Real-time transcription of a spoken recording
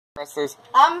Wrestlers.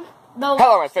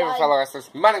 Hello, my favorite fellow wrestlers.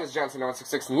 My name is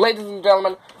Johnson166, and ladies and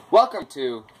gentlemen, welcome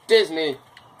to Disney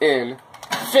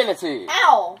Infinity.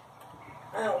 Ow!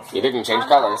 You didn't change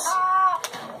colors.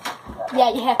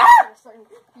 Yeah, you have to.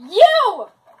 You!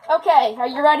 Okay, are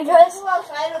you ready for this?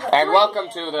 And welcome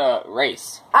to the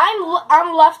race.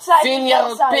 I'm left side.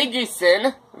 Senor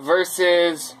Piggyson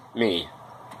versus me.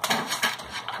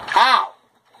 Ow!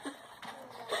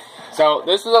 So,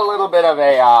 this is a little bit of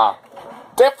a,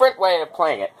 different way of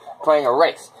playing a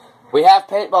race. We have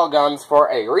paintball guns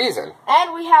for a reason.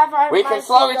 And we have our... We can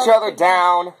slow each other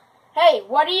down. Hey,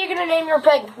 what are you gonna name your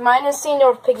pig? Mine is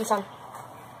Senor Piggyson.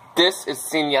 This is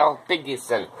Senor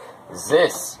Piggyson.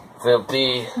 This will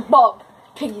be... Bob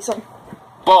Piggyson.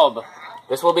 Bob.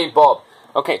 This will be Bob.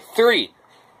 Okay, 3,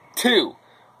 2,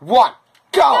 1,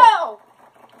 go! Go!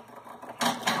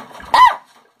 Ah!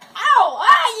 Ow!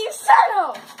 Ah, you son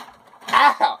of...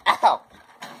 Ow! Ow!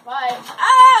 Bye.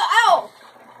 Ow! Ow!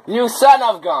 You son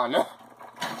of gun! Ow!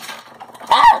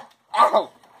 Ow!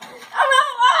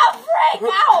 Oh, Frank!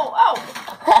 Ow!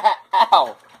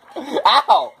 Ow!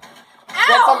 Ow!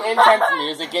 Get some intense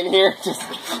music in here. Just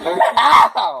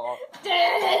ow!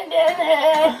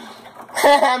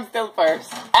 I'm still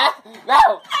first. Ah,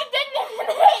 no! I didn't even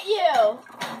hit you.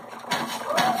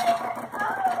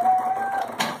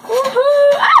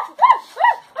 Woohoo!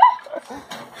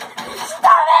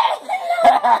 Stop it!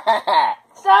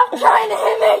 Stop trying to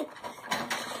hit me!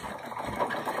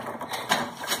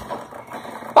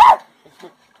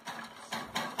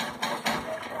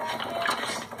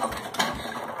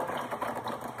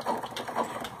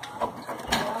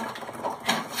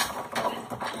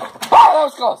 Oh, that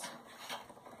was close!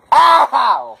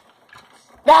 Ow!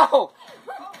 No!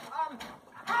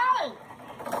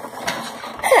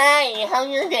 Hey, how's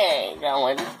your day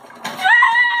going?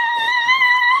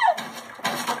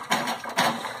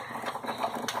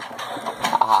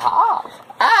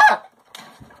 Ah!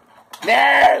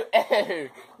 No!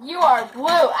 You are blue.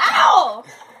 Ow!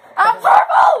 I'm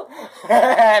purple!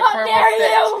 How dare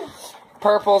you!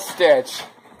 Purple Stitch.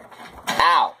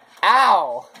 Ow!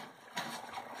 Ow!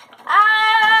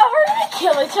 We're gonna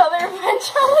kill each other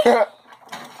eventually.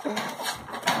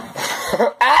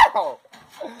 Ow!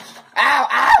 Ow!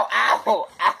 Ow! Ow!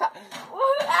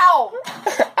 Ow!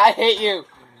 I hate you.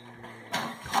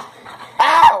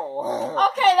 Ow!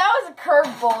 Okay, that was a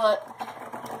curved bullet.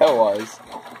 It was.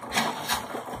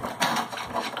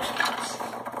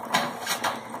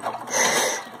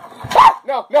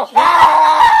 No, no.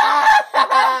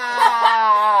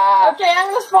 Okay, I'm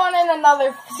gonna spawn in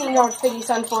another Senor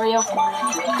Piggyson for you.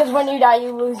 Because when you die,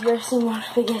 you lose your Senor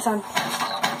Piggyson.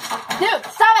 Dude,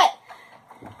 stop it!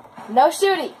 No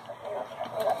shooting.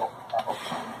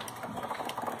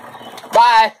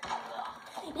 Bye.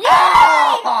 Yay!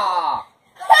 Ha!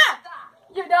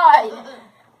 You died.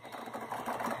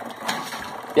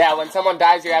 Yeah, when someone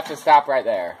dies, you have to stop right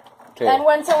there. Too. And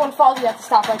when someone falls, you have to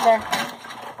stop right there.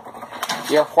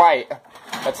 You're white.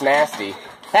 That's nasty.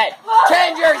 Hey,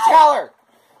 change your color!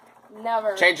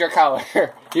 Never. Change your color.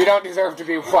 You don't deserve to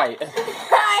be white.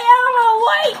 I am a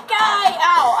white guy!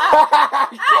 Ow! Ow!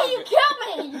 Ow, you killed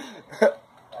me!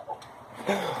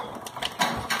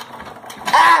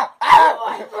 Ow! Ow!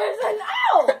 White person!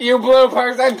 Ow! You blue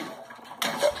person!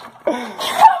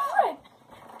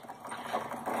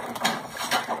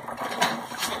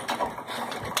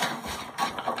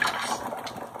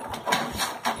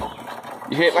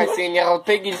 You hit my Senor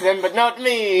Piggyson, but not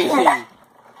me! Ow!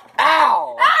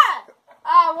 Ah!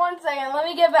 1 second, let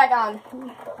me get back on.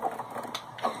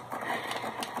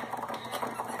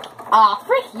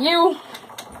 Frick you!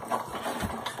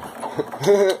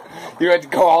 You had to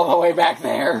go all the way back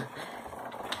there.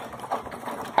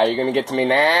 How you gonna get to me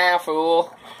now,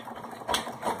 fool?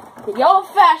 The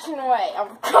old-fashioned way.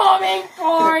 I'm coming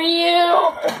for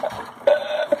you!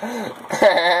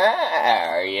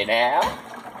 Are you now?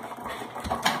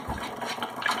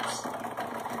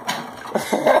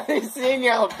 These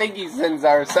Senor Piggysons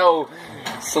are so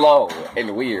slow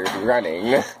and weird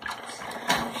running.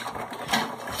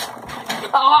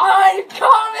 I'm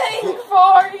coming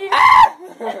for you!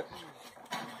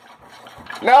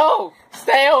 No!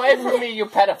 Stay away from me, you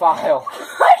pedophile!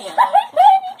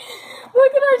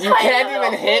 Look at her. You can't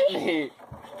even hit me!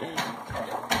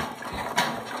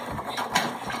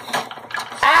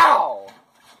 Ow!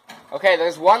 Okay,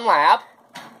 there's one lap.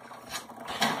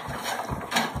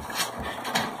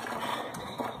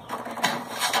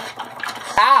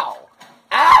 Ow!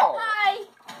 Ow! Hi!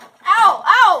 Ow!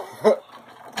 Ow!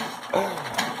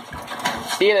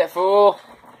 Eat it, fool!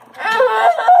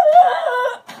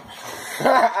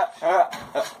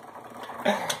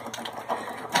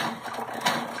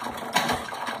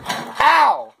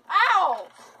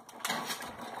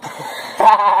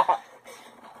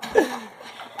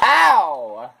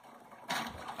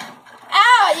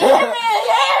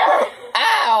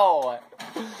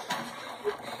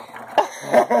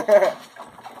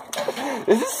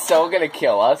 This is so gonna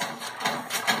kill us.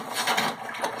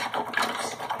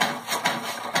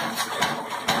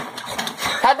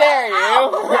 How dare you?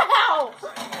 Ow!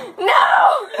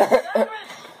 No!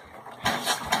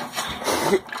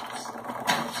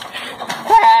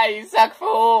 Hey, you suck,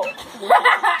 fool.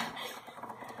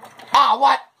 Ah,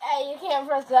 what? Hey, you can't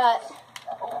press that.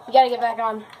 You gotta get back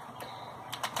on.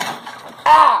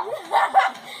 Ah!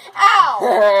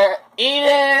 Ow! Eat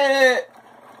it!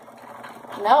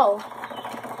 No.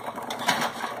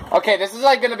 Okay, this is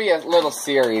like gonna be a little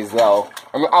series, though.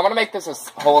 I'm gonna make this a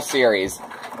whole series.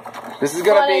 This is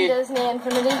gonna be Disney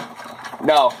Infinity.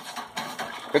 no.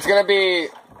 It's gonna be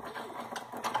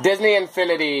Disney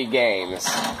Infinity games.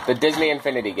 The Disney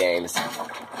Infinity games.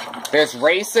 There's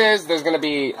races. There's gonna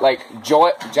be like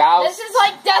jousts. This is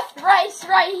like Death Race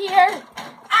right here.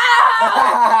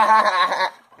 Ow!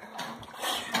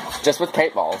 Just with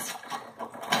paintballs.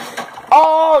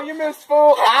 Oh, you missed,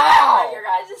 fool! Ow! For your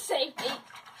guys' safety.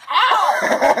 Ow!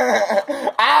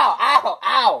 Ow! Ow!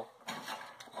 Ow!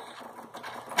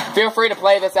 Feel free to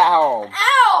play this at home.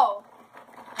 Ow!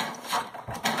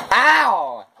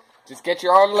 Ow! Just get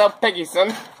your own little piggy,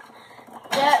 son.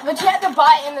 Yeah, but you have to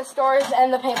buy it in the stores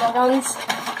and the paintball guns.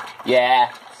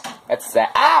 Yeah, that's sad.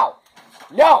 Ow!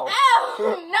 No! Ow!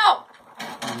 No!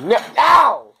 No!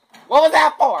 Ow! What was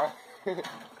that for?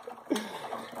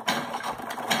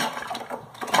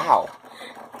 Ow!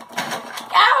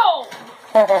 Ow!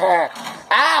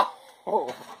 Ow!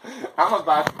 I'm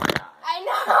about to die. I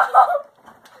know!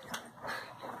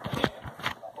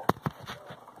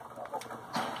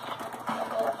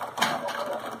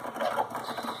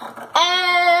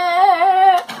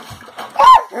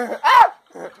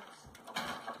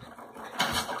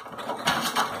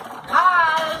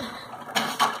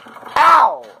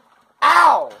 Ow!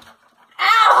 Ow!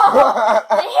 Ow!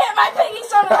 They hit my piggy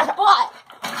son in the butt!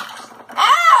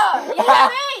 Ow! You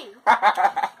hit me!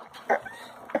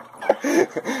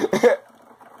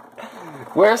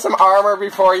 Wear some armor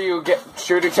before you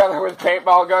shoot each other with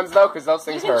paintball guns, though, because those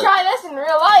things You can hurt. try this in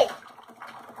real life.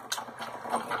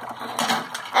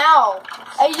 Ow!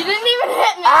 Hey, you didn't even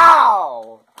hit me!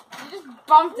 Ow! You just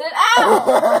bumped it.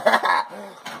 Ow!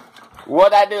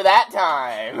 What'd I do that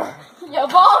time? You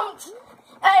bumped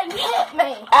and hit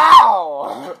me.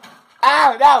 Ow!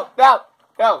 Ow! No! No!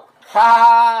 No!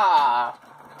 Ha!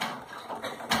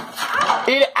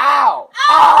 Eat it! Ow!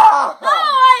 Ow! Ow! Oh,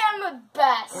 I am the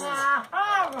best.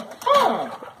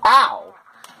 Ow!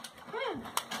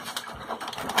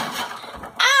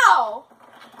 Ow!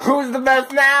 Who's the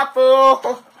best now, fool?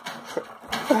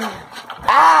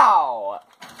 Ow!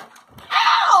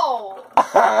 Ow!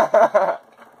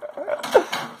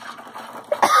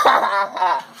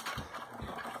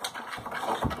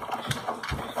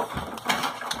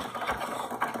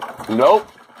 Nope.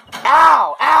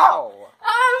 Ow! Ow!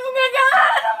 I'm gonna get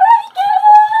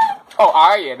Oh,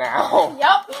 are you now?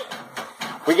 Yep.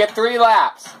 We get 3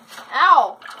 laps.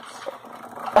 Ow.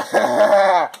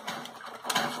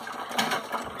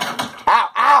 Ow!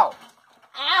 Ow!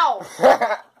 Ow.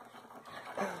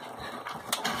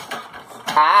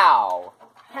 Ow!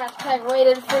 Hashtag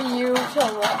waited for you to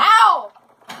win. Ow!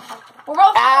 We're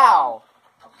both. Ow!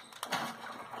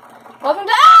 Welcome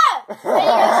to. Ah! Hey, you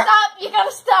gotta stop. You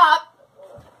gotta stop.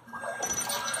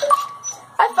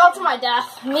 I fell to my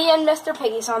death. Me and Mr.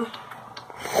 Piggy son.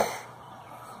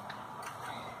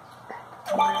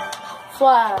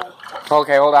 Fly.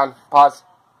 Okay, hold on. Pause.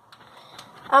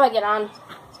 I'm gonna get on.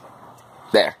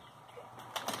 There.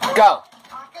 Go!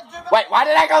 Wait, why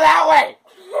did I go that way?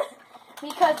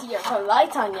 Because you're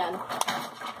polite, onion.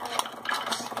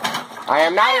 I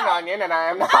am not an onion, and I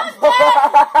am not.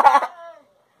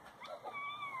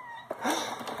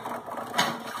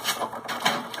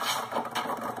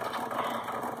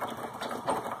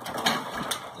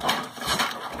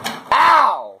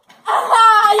 Ow!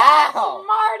 I Ow!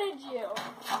 outsmarted you.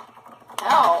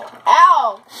 Ow.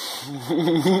 Ow.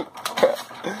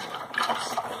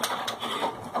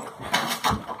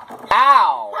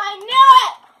 Ow! I knew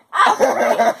it.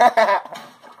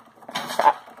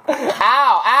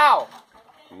 Ow! Ow!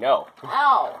 No.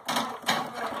 Ow.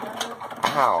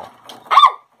 Ow.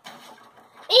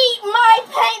 Eat my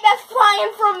paint that's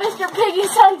flying from Mr. Piggy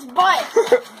Son's butt.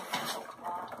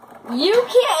 You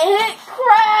can't hit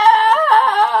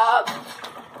crap.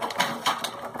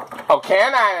 Oh,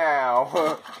 can I now?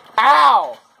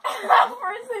 Ow!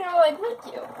 First thing I'm like, with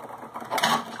you.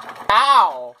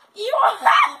 Ow! You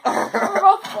We're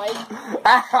both white.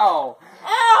 Ow!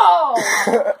 Ow!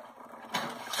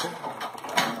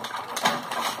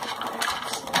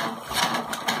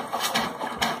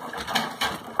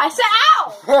 I said ow!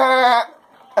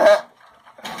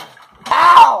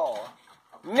 Ow!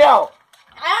 No!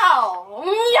 Ow!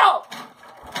 No!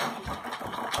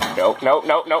 Nope, nope,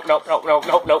 nope, nope, nope, nope, nope,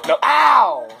 nope, nope, nope.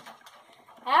 Ow!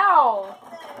 Ow!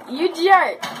 You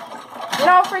jerk. You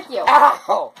know, frick you.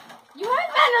 Ow! You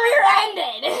have been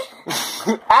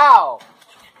rear-ended. Ow!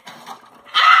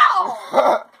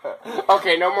 Ow!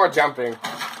 Okay, no more jumping.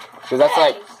 Cause that's Hey,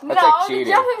 like cheating.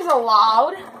 No, jumping's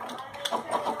allowed.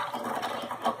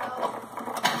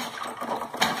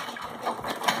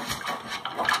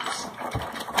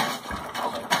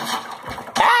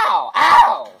 Ow!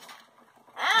 Ow!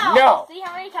 Ow! No. See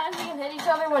how many times we can hit each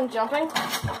other when jumping?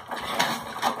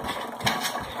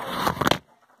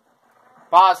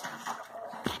 Pause.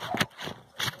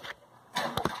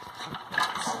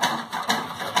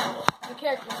 The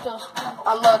character's still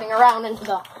unloading around into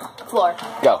the floor.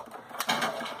 Go.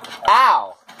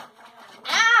 Ow!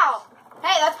 Ow!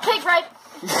 Hey, that's pig rape.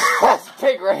 That's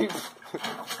pig rape.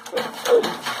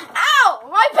 Ow!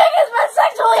 My pig has been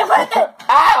sexually offended.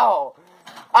 Ow!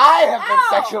 I have been Ow.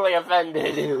 sexually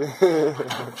offended.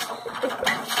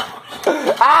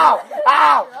 Ow!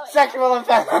 Ow! Sexual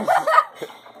offense.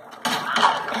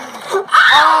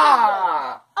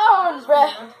 Ah! Orange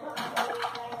breath.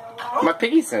 My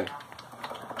piggy sin.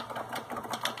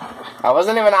 I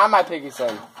wasn't even on my piggy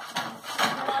sin.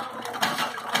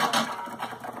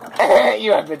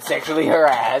 You have been sexually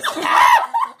harassed.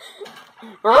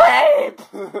 Rape!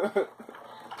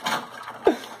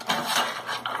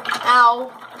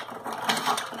 Ow.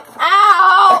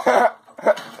 Ow!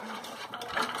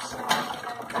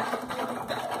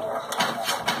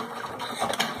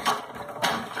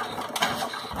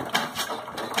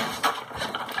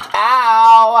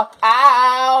 Ow!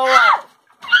 Ow!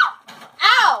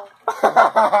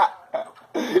 Ow!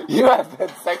 You have been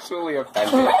sexually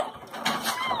offended.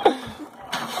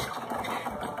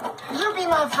 You be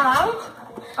my friend?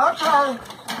 Okay.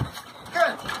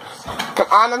 Good. Come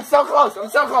on, I'm so close. I'm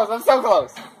so close. I'm so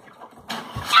close.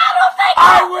 I don't think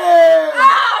I win!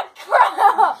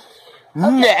 Ah,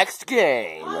 crap! Next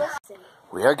game.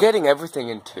 We are getting everything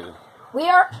in two. We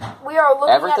are looking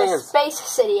Everything at a is- space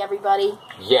city, everybody.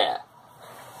 Yeah.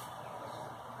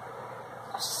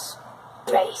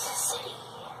 Space city.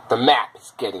 The map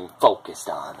is getting focused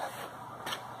on.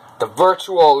 The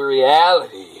virtual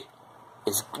reality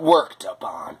is worked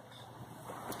upon.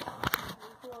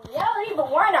 Reality, but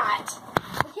why not?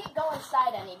 We can't go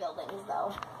inside any buildings,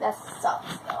 though. That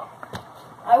sucks, though.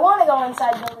 I want to go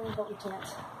inside buildings, but we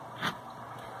can't.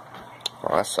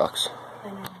 Oh, that sucks.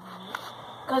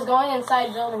 Because going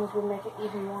inside buildings would make it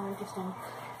even more interesting.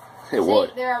 It would.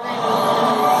 See, there are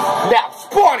random. Now,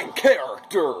 spawning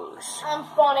characters. I'm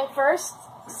spawning first,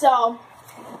 so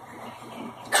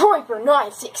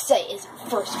Creeper968 is our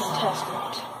first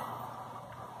contestant.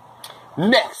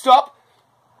 Next up,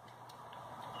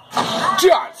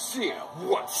 John Cena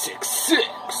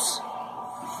 166.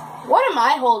 What am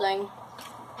I holding?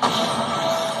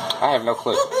 I have no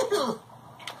clue.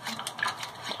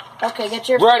 Okay, get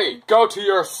your... Ready, go to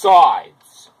your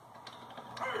sides.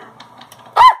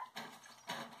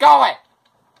 Go away.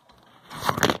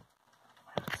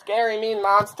 Scary mean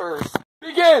monsters.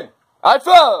 Begin. I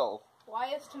fell.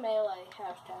 Why is to melee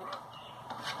hashtag?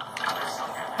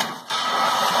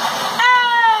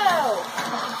 Oh!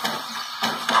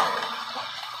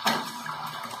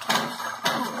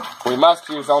 We must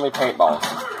use only paintballs.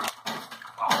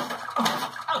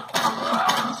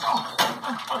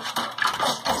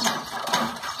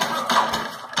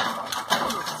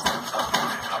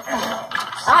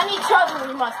 On each other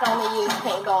we must only use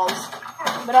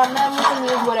paintballs. But on them we can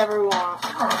use whatever we want.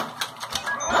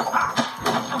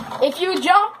 If you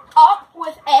jump up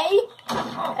with A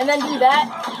and then do that,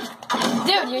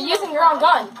 dude, you're using your own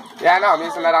gun. Yeah, I know, I'm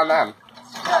using that on them.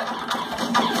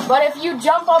 But if you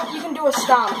jump up, you can do a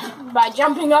stomp by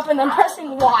jumping up and then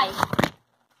pressing Y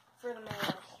for the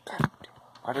melee.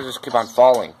 Why does this keep on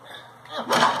falling?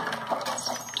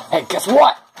 Hey, guess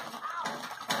what?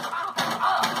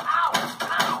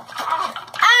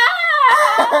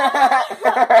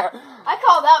 I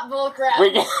call that bullcrap.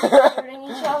 We get Shooting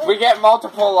each other. we get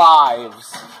multiple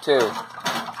lives too.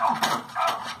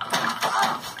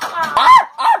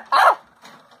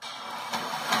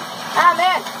 Ah,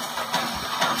 man.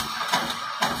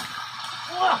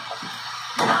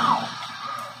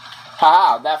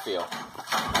 How'd that feel?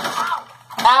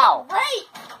 Ow! Great.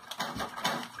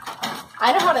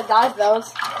 I know how to dodge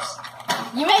those.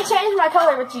 You may change my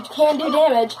color, but you can do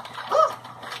damage.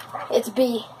 It's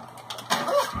B.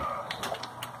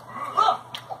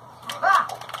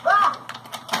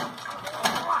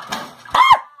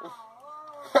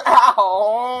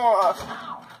 Ow!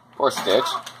 Poor Stitch.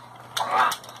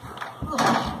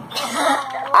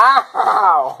 Ah!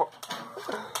 Ow!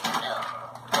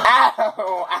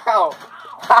 Ow! Ow!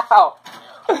 Ow!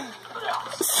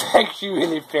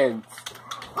 Sexual offense.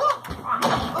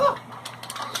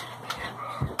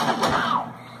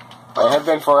 I have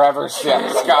been forever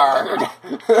scarred.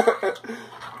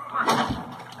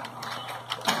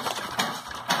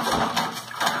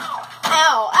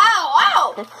 Ow! Ow!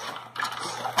 Ow!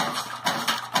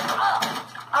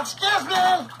 Excuse me.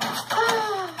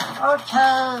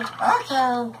 Okay.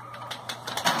 Okay.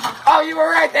 Oh, you were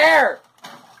right there!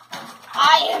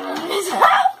 I am in this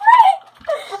outbreak!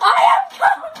 I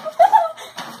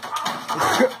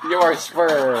am You are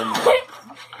sperm.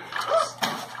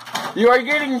 You are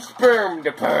getting sperm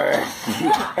to purr.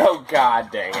 Oh, god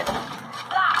dang it.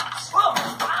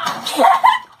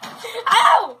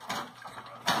 Ow!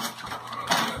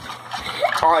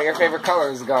 Oh, your favorite color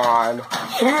is gone.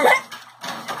 Ow!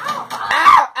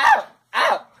 Ow!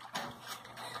 Ow!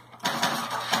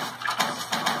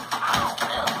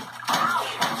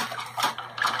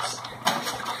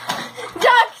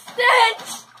 Duck Stitch!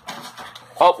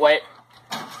 Oh, wait.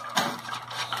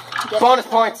 Bonus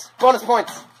points! Bonus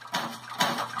points!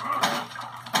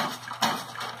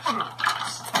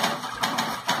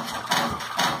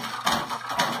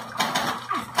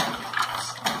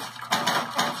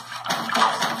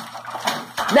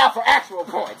 Now for actual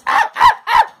points. Ow, ow,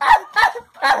 ow, ow, ow,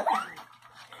 ow.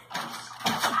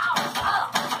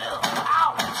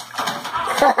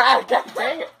 God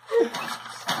dang it.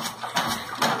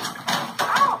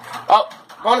 Oh,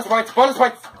 bonus points, bonus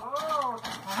points. Oh,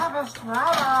 have a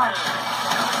smile.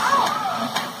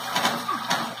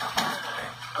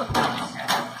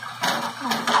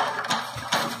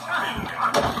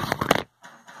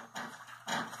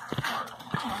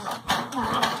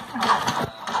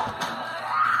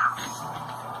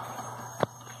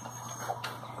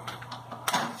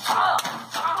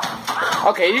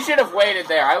 Okay, you should have waited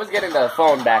there. I was getting the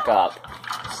phone back up.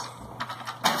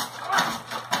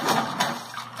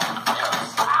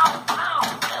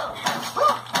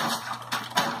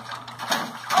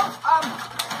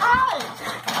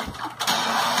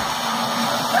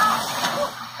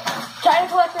 Try to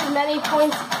collect as many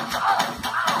points.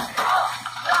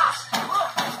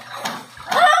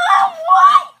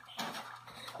 What?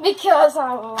 Because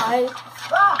I'm white.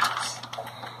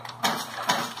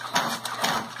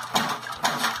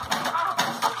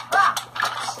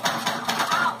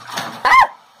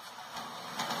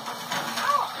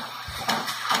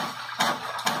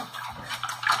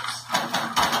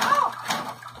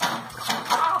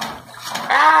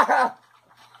 Ah!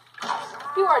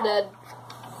 You are dead.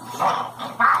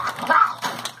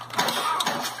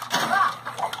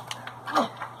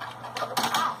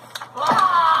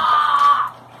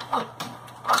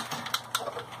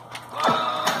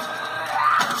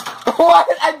 What?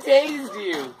 I dazed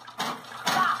you.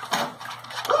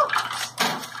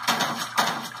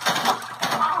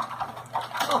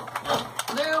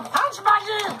 New punch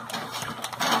button.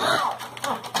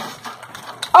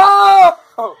 Oh!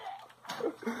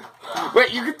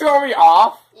 Wait, you can throw me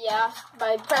off? Yeah,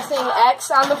 by pressing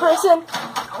X on the person,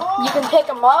 you can pick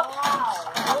them up.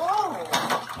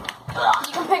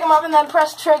 You can pick them up and then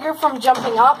press trigger from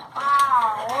jumping up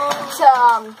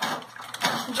to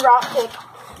drop kick.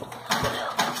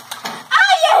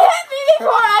 Ah, you hit me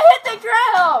before I hit the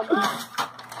ground!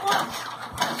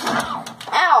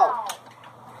 Ow!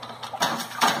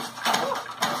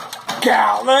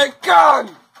 Gal the gun!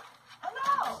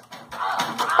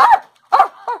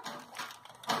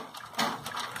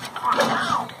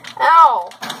 Ow!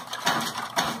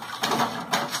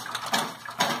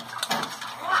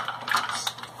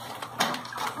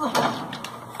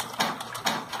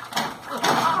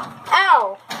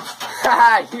 Ow!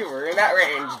 Haha, you were in that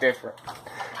range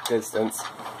distance.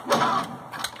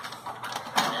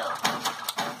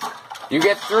 You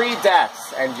get 3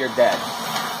 deaths and you're dead.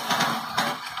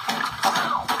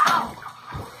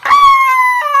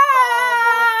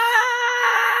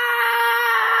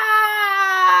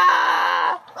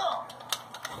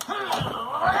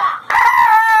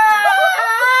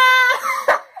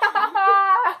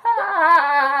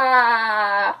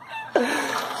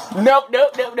 Nope,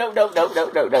 nope, nope, nope, nope, nope,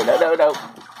 nope, nope, nope, nope, nope.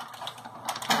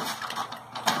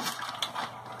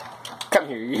 Come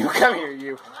here, you. Come here,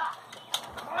 you.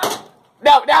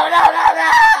 No, no, no, no,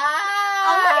 no!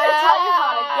 I'm not going to tell you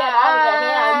how to get out of their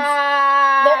hands.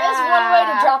 There is one way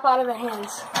to drop out of their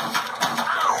hands.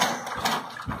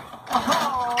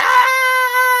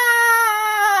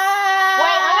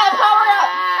 Wait, I'm going to power up.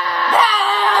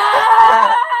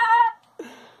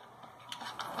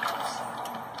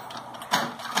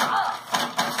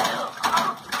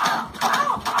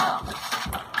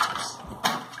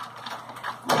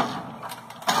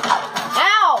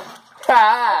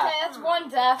 Okay, that's one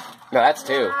death. No, that's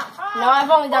 2. No, I've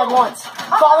only died once.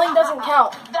 Falling doesn't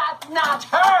count. That's not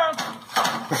hurt.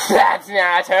 That's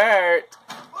not hurt.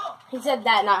 He said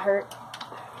that, not hurt.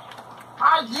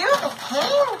 Are you the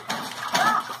king?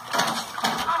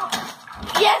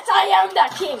 Yes, I am the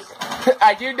king.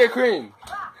 I do the queen.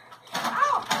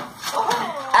 Oh.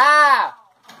 Ah!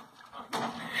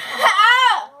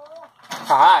 Ah!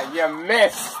 Haha, you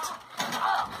missed.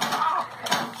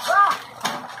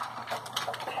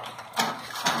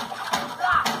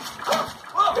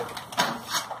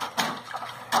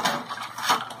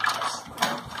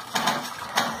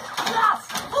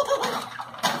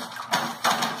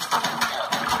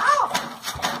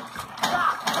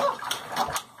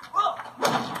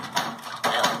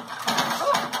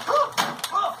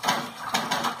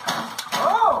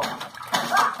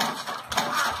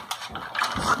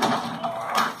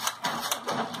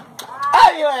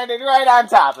 I landed right on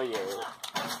top of you.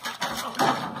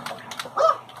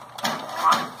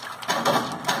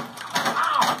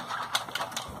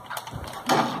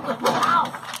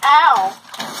 Ow.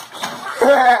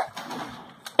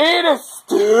 Eat a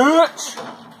stitch.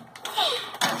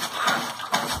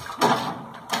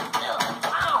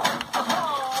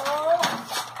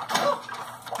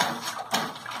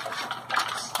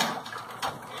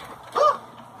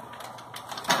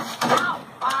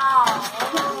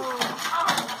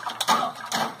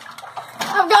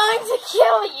 I'm going to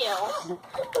kill you.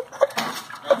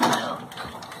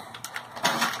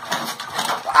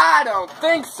 I don't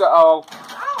think so.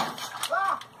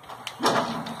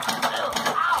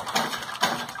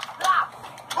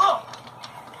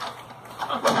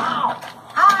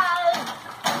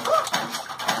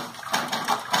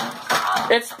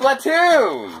 It's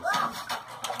Splatoon.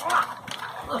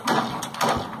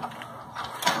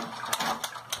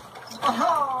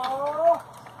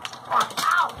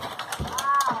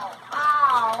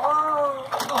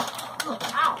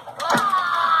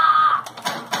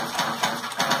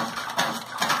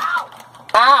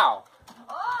 Ow.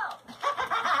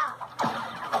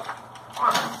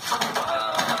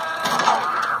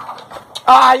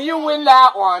 Ah, you win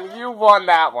that one. You won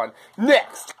that one.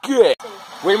 Next game.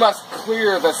 We must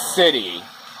clear the city.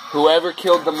 Whoever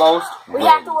killed the most wins. We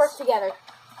have to work together.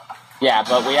 Yeah,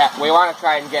 but we want to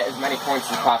try and get as many points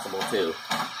as possible too.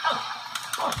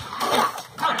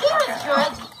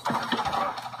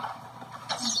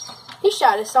 He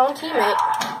shot his own teammate.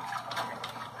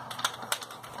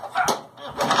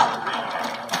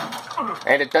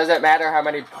 And it doesn't matter how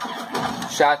many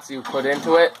shots you put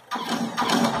into it.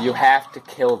 You have to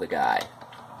kill the guy.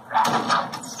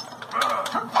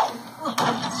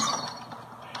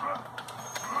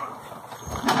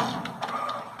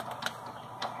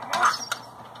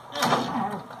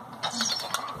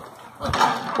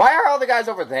 Why are all the guys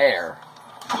over there?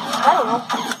 I don't know.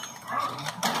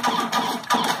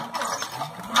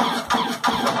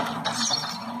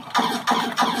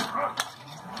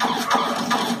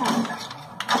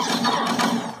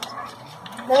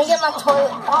 Let me get my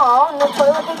toilet. Oh, no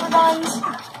toilet paper guns.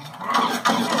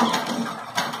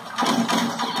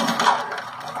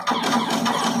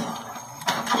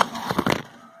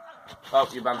 Oh,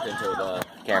 you bumped into the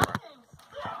camera.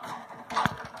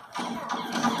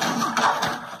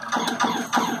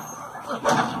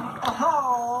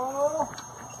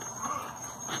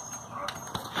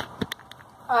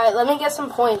 Alright, let me get some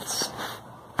points.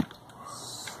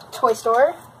 Toy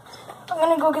store. I'm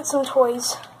gonna go get some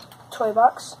toys. Toy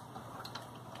box.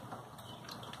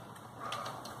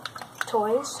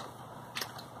 Toys.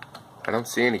 I don't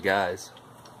see any guys.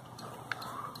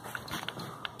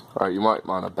 Alright, you might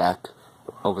want to back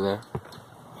over there.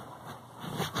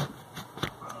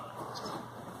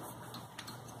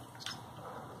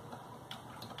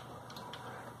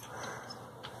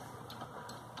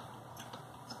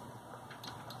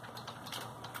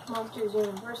 Monsters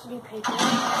University paper.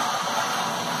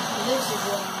 This is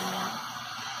what I want.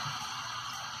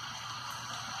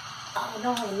 I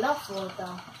don't have enough for it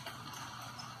though.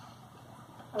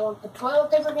 I want the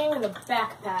toilet paper game and the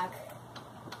backpack.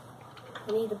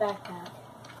 I need the backpack.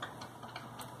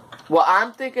 What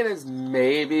I'm thinking is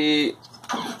maybe,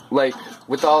 like,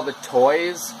 with all the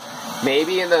toys,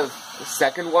 maybe in the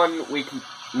second one we can,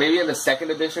 maybe in the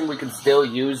second edition we can still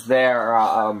use their,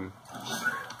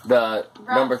 the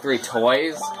number 3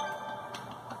 toys.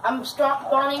 I'm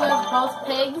spawning with both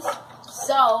pigs,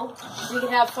 so we can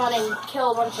have fun and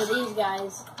kill a bunch of these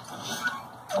guys.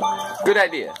 Good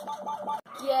idea.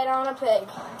 Get on a pig.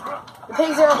 The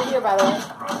pigs are over here, by the way.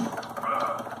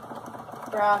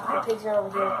 Bruh, the pigs are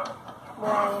over here.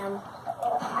 Where I am.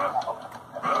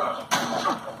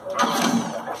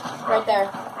 Right there.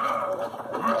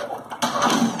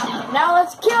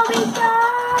 Let's kill these guys!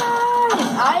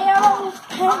 I am a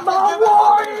paintball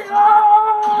warrior!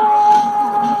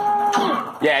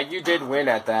 Yeah, you did win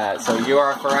at that. So you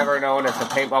are forever known as the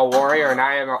paintball warrior, and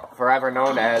I am forever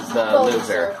known as the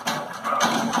loser.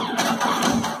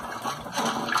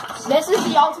 This is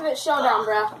the ultimate showdown,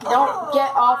 bruh. Don't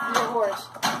get off your horse.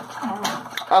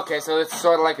 Okay, so it's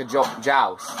sort of like a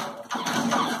joust.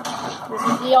 This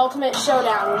is the ultimate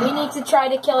showdown. We need to try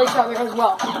to kill each other as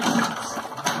well.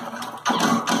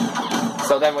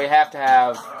 So then we have to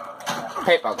have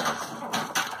paintball guns.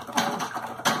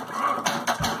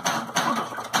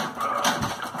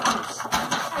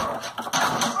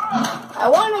 I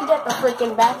want to get the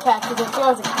freaking backpack because it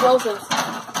throws explosives.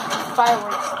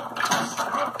 Fireworks.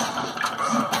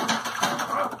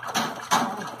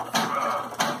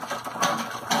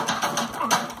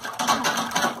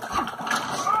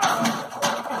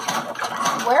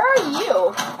 Where are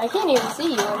you? I can't even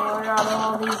see you anywhere out of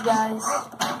all these guys.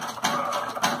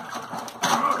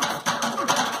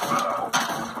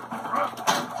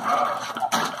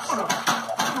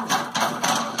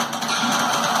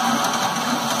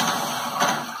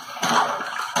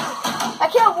 I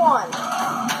killed one.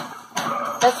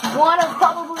 That's one of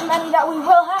probably many that we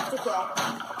will have to kill.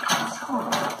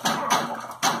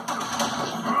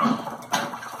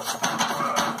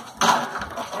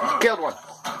 Killed one.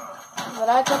 But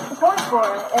I took the points for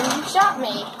it, and you shot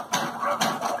me.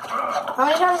 How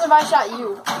many times have I shot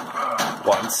you?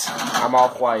 Once. I'm all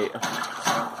white.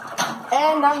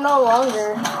 And I'm no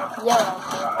longer yellow.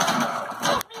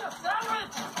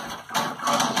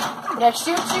 Did I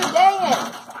shoot you? Dang it!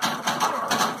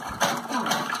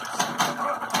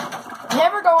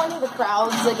 Never go into the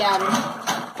crowds again.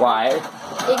 Why?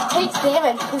 It takes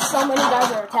damage because so many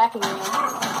guys are attacking me.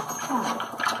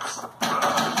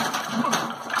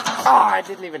 Oh, I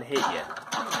didn't even hit you.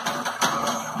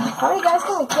 How many guys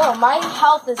can we kill? My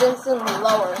health is instantly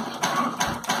lower.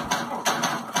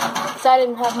 Because I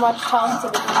didn't have much health to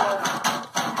begin with.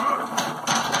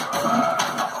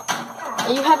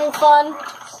 Are you having fun?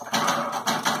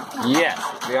 Yes.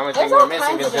 The only thing There's we're all missing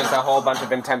kinds is of just it. a whole bunch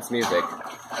of intense music.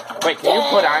 Wait, can you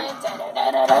put on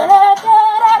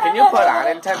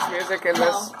intense music in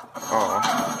this? Oh.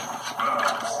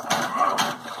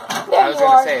 There I was you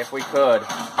gonna are. say if we could.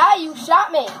 Ah, you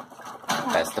shot me.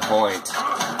 That's the point.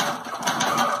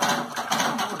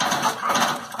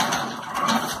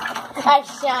 I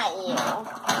shot you.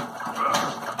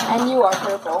 And you are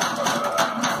purple.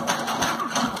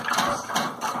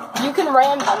 You can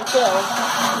ram them too.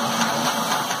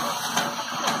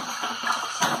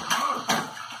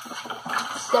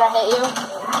 Did I hit you?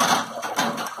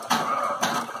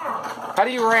 How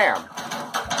do you ram?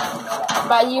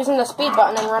 By using the speed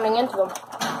button and running into them.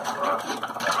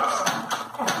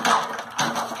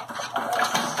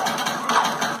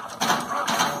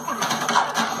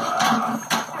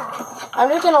 I'm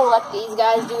just gonna let these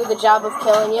guys do the job of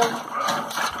killing you.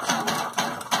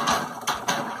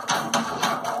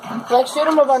 Like, shoot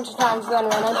them a bunch of times, then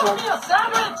run into them.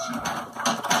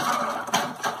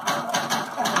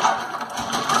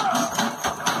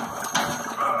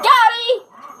 Got it!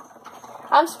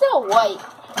 I'm still white.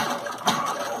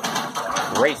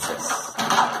 Racist.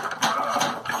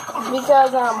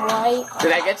 Because I'm white.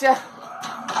 Did I get you?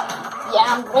 Yeah,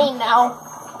 I'm green now.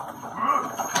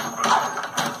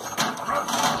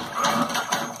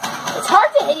 It's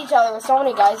hard to hit each other with so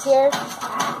many guys here.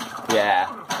 Yeah.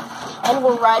 And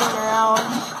we're riding around.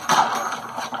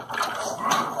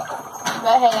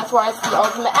 But hey, that's why it's the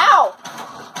ultimate. Ow!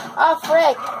 Oh,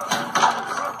 frick.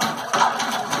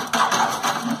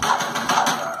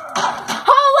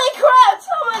 Holy crap,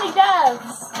 so many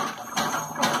deaths!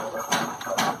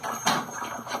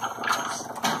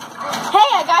 Hey,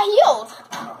 I got healed!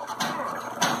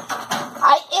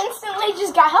 I instantly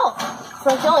just got health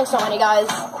from killing so many guys.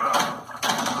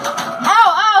 Ow,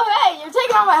 ow, hey, you're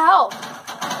taking all my health.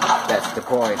 That's the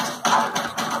point.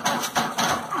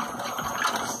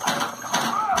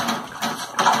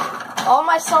 All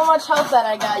my so much health that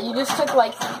I got, you just took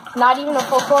like not even a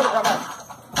full quarter of it.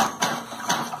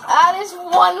 Ah, there's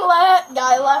one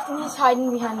guy left and he's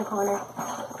hiding behind the corner,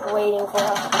 waiting for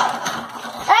us.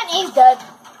 And he's dead.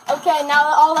 Okay,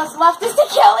 now all that's left is to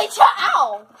kill each other.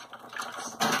 Ow!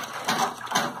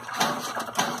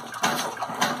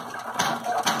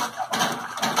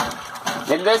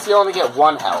 In this, you only get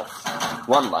one health.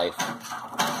 One life.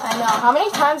 I know. How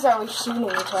many times are we shooting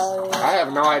each other? I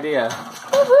have no idea.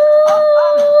 Woohoo!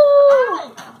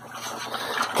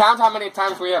 Count how many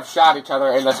times we have shot each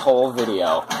other in this whole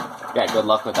video. Yeah, good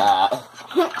luck with that.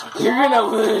 You're gonna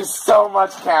lose so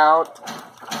much count.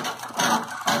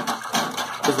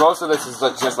 Because most of this is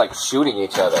just like shooting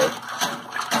each other.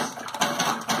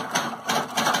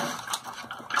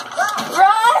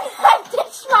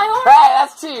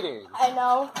 cheating. I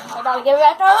know. I gotta get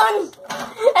back on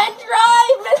and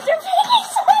drive, Mr.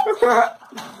 Piggy.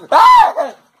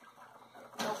 Ah!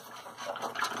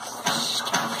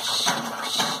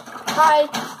 Hi.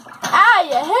 Ah,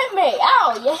 you hit me.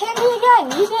 Ow, you hit me again.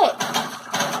 You did.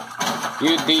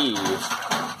 You thief.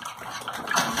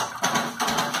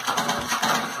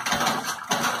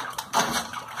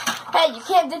 Hey, you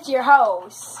can't ditch your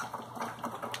hose.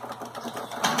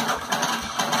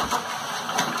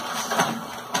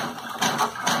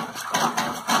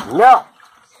 No.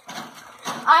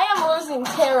 I am losing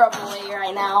terribly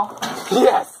right now.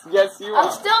 Yes, yes you I'm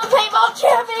are. still the paintball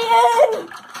champion!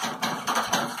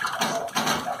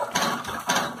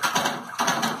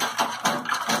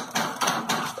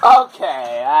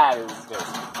 Okay, that is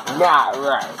just not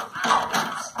right.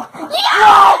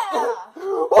 Yeah!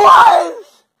 What?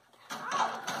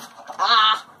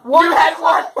 Ah, You had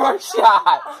one more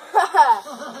shot.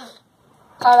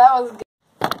 Oh, that was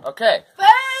good. Okay,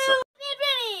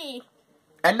 Boom!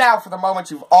 and now for the moment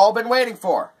you've all been waiting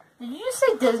for. Did you just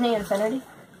say Disney Infinity?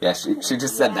 Yes, she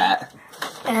just said that.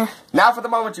 Eh. Now for the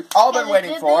moment you've all been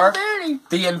waiting Disney for. Infinity.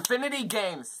 The Infinity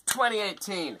Games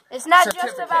 2018. It's not just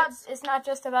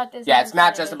certificates. about Disney. Yeah, it's not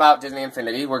Infinity. just about Disney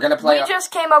Infinity. We're gonna play. We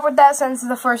just came up with that since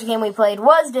the first game we played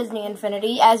was Disney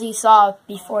Infinity, as you saw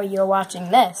before you were watching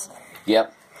this.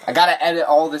 Yep. I gotta edit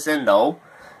all this in though,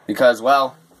 because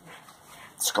well,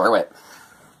 screw it.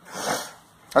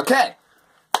 Okay,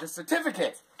 the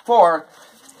certificate for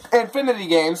Infinity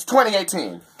Games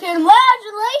 2018.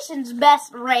 Congratulations,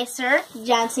 best racer,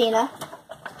 John Cena.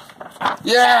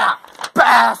 Yeah,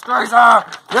 best racer.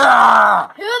 Yeah.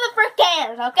 Who the frick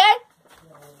cares, okay?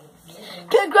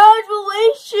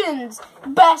 Congratulations,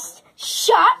 best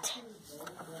shot.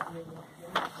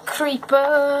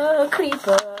 Creeper,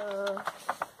 creeper.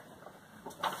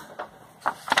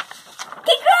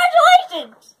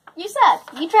 Congratulations! You suck.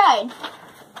 You tried.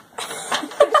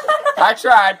 I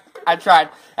tried.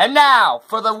 And now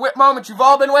for the moment you've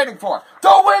all been waiting for, the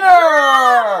winner.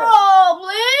 Oh,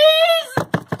 please!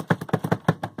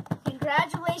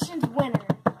 Congratulations, winner.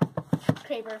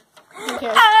 Creeper. Who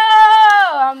cares?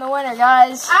 Oh, I'm the winner,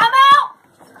 guys. I'm out!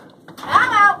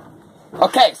 I'm out!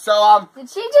 Okay, so Did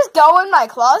she just go in my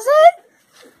closet?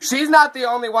 she's not the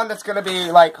only one that's gonna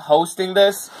be like hosting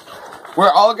this. We're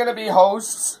all gonna be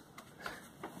hosts.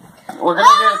 We're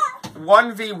gonna get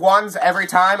 1v1s every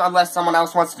time unless someone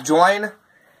else wants to join.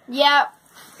 Yep.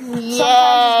 Sometimes it's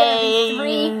gonna be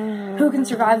 3. Who can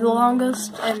survive the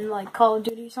longest in like Call of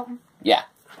Duty or something? Yeah.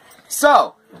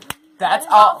 So that's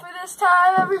That's all all. for this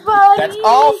time, everybody. That's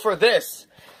all for this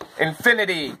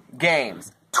Infinity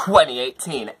Games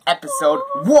 2018 episode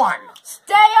 1.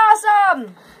 Stay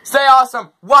awesome. Stay awesome.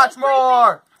 Watch Stay creepy.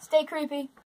 more. Stay creepy.